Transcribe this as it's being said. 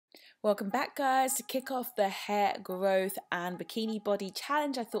Welcome back, guys. To kick off the hair growth and bikini body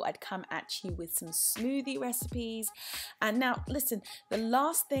challenge, I thought I'd come at you with some smoothie recipes. And now listen, the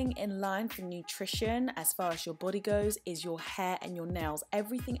last thing in line for nutrition as far as your body goes is your hair and your nails.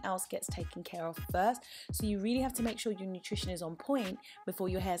 Everything else gets taken care of first, so you really have to make sure your nutrition is on point before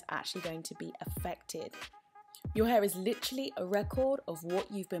your hair is actually going to be affected. Your hair is literally a record of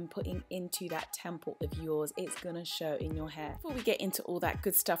what you've been putting into that temple of yours. It's gonna show in your hair. Before we get into all that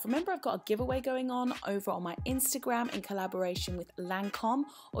good stuff, remember I've got a giveaway going on over on my Instagram in collaboration with Lancome.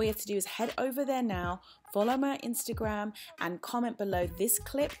 All you have to do is head over there now, follow my Instagram and comment below this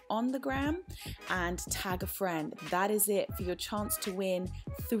clip on the gram and tag a friend. That is it for your chance to win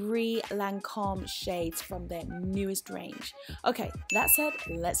 3 Lancome shades from their newest range. Okay, that said,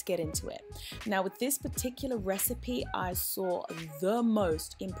 let's get into it. Now with this particular recipe, I saw the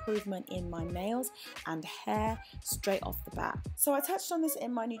most improvement in my nails and hair straight off the bat. So I touched on this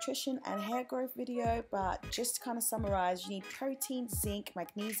in my nutrition and hair growth video, but just to kind of summarize, you need protein, zinc,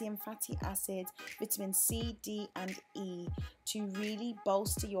 magnesium, fatty acids, vitamin C, D and E to really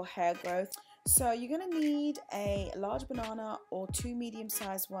bolster your hair growth. So you're going to need a large banana or 2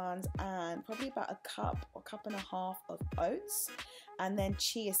 medium-sized ones and probably about a cup or cup and a half of oats, and then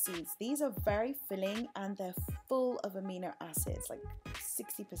chia seeds. These are very filling and they're full of amino acids, like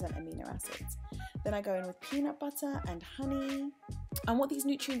 60% amino acids. Then I go in with peanut butter and honey. And what these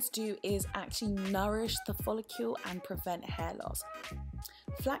nutrients do is actually nourish the follicle and prevent hair loss.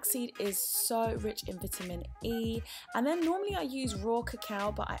 Flaxseed is so rich in vitamin E, and then normally I use raw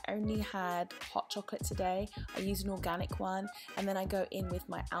cacao, but I only had hot chocolate today. I use an organic one, and then I go in with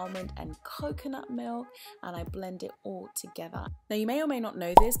my almond and coconut milk and I blend it all together. Now you may or may not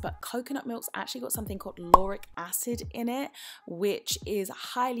know this, but coconut milk's actually got something called lauric acid in it, which is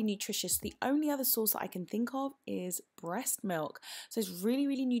highly nutritious. The only other source that I can think of is breast milk. So it's really,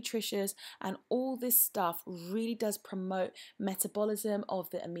 really nutritious, and all this stuff really does promote metabolism of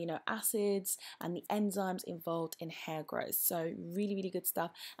the amino acids and the enzymes involved in hair growth. So really, really good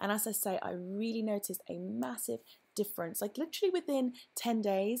stuff. And as I say, I really noticed a massive difference, like literally within 10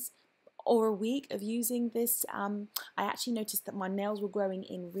 days or a week of using this. I actually noticed that my nails were growing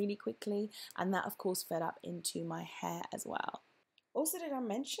in really quickly, and that of course fed up into my hair as well. Also, did I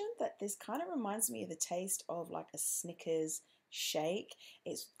mention that this kind of reminds me of the taste of like a Snickers shake?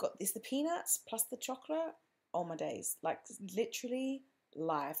 It's the peanuts plus the chocolate. Oh my days, like literally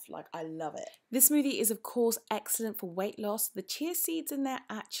life. Like, I love it. This smoothie is of course excellent for weight loss. The chia seeds in there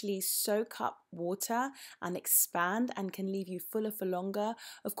actually soak up water and expand and can leave you fuller for longer.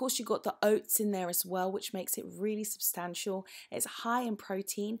 Of course, you got the oats in there as well, which makes it really substantial. It's high in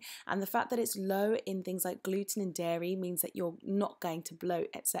protein, and the fact that it's low in things like gluten and dairy means that you're not going to bloat,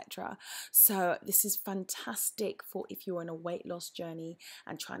 etc. So this is fantastic for if you're on a weight loss journey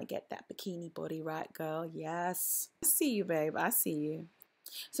and trying to get that bikini body right, girl. Yes, I see you, babe. I see you.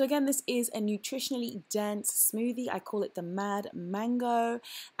 So again, this is a nutritionally dense smoothie. I call it the Mad Mango,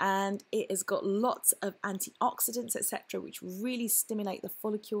 and it has got lots of antioxidants, etc., which really stimulate the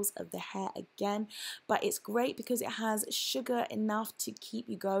follicles of the hair again. But it's great because it has sugar enough to keep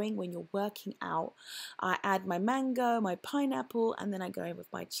you going when you're working out. I add my mango, my pineapple, and then I go in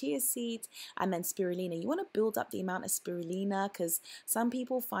with my chia seeds and then spirulina. You want to build up the amount of spirulina because some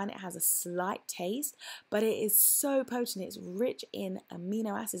people find it has a slight taste, but it is so potent. It's rich in amino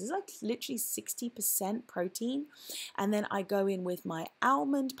acids. It's like literally 60% protein. And then I go in with my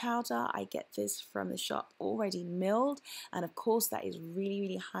almond powder. I get this from the shop already milled, and of course that is really,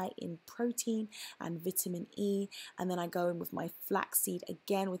 really high in protein and vitamin E. And then I go in with my flaxseed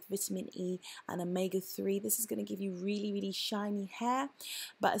again with vitamin E and omega-3. This is going to give you really, really shiny hair.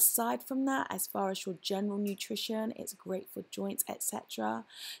 But aside from that, as far as your general nutrition, it's great for joints, etc.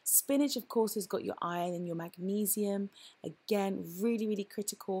 Spinach, of course, has got your iron and your magnesium. Again, really, really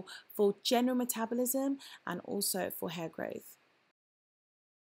critical for general metabolism and also for hair growth.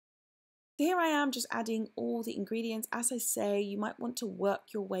 Here I am just adding all the ingredients. As I say, you might want to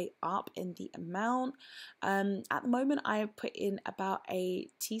work your way up in the amount. At the moment, I have put in about a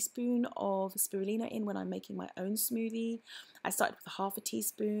teaspoon of spirulina in when I'm making my own smoothie. I started with half a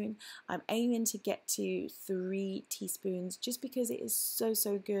teaspoon. I'm aiming to get to 3 teaspoons just because it is so,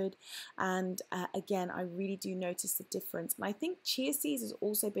 so good. And again, I really do notice the difference. And I think chia seeds has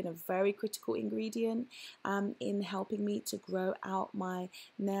also been a very critical ingredient in helping me to grow out my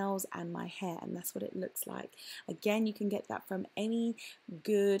nails and my hair, and that's what it looks like. Again, you can get that from any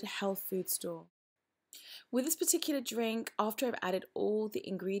good health food store. With this particular drink, after I've added all the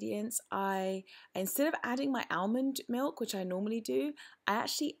ingredients, instead of adding my almond milk, which I normally do, I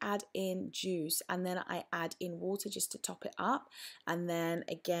actually add in juice and then I add in water just to top it up. And then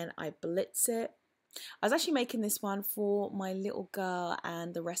again, I blitz it. I was actually making this one for my little girl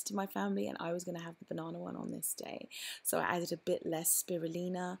and the rest of my family, and I was going to have the banana one on this day. So I added a bit less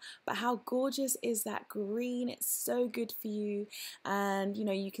spirulina. But how gorgeous is that green? It's so good for you. And you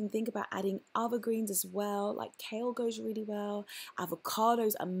know, you can think about adding other greens as well, like kale goes really well.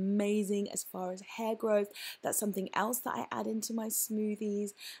 Avocado's amazing as far as hair growth. That's something else that I add into my smoothies,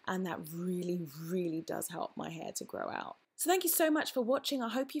 and that really, really does help my hair to grow out. So thank you so much for watching. I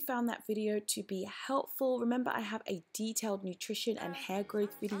hope you found that video to be helpful. Remember, I have a detailed nutrition and hair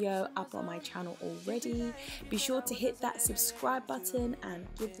growth video up on my channel already. Be sure to hit that subscribe button and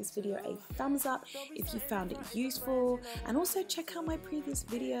give this video a thumbs up if you found it useful. And also check out my previous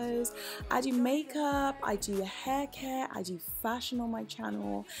videos. I do makeup, I do hair care, I do fashion on my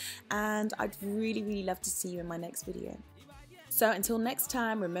channel, and I'd really, really love to see you in my next video. So until next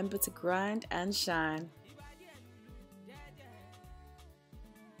time, remember to grind and shine.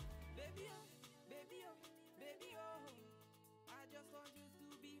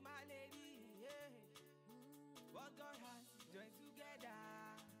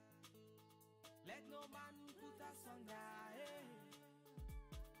 Let no man put us under, hey.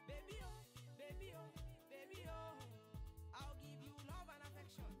 Baby oh, baby oh, baby oh. I'll give you love and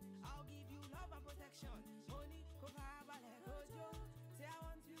affection. I'll give you love and protection. Money, cover.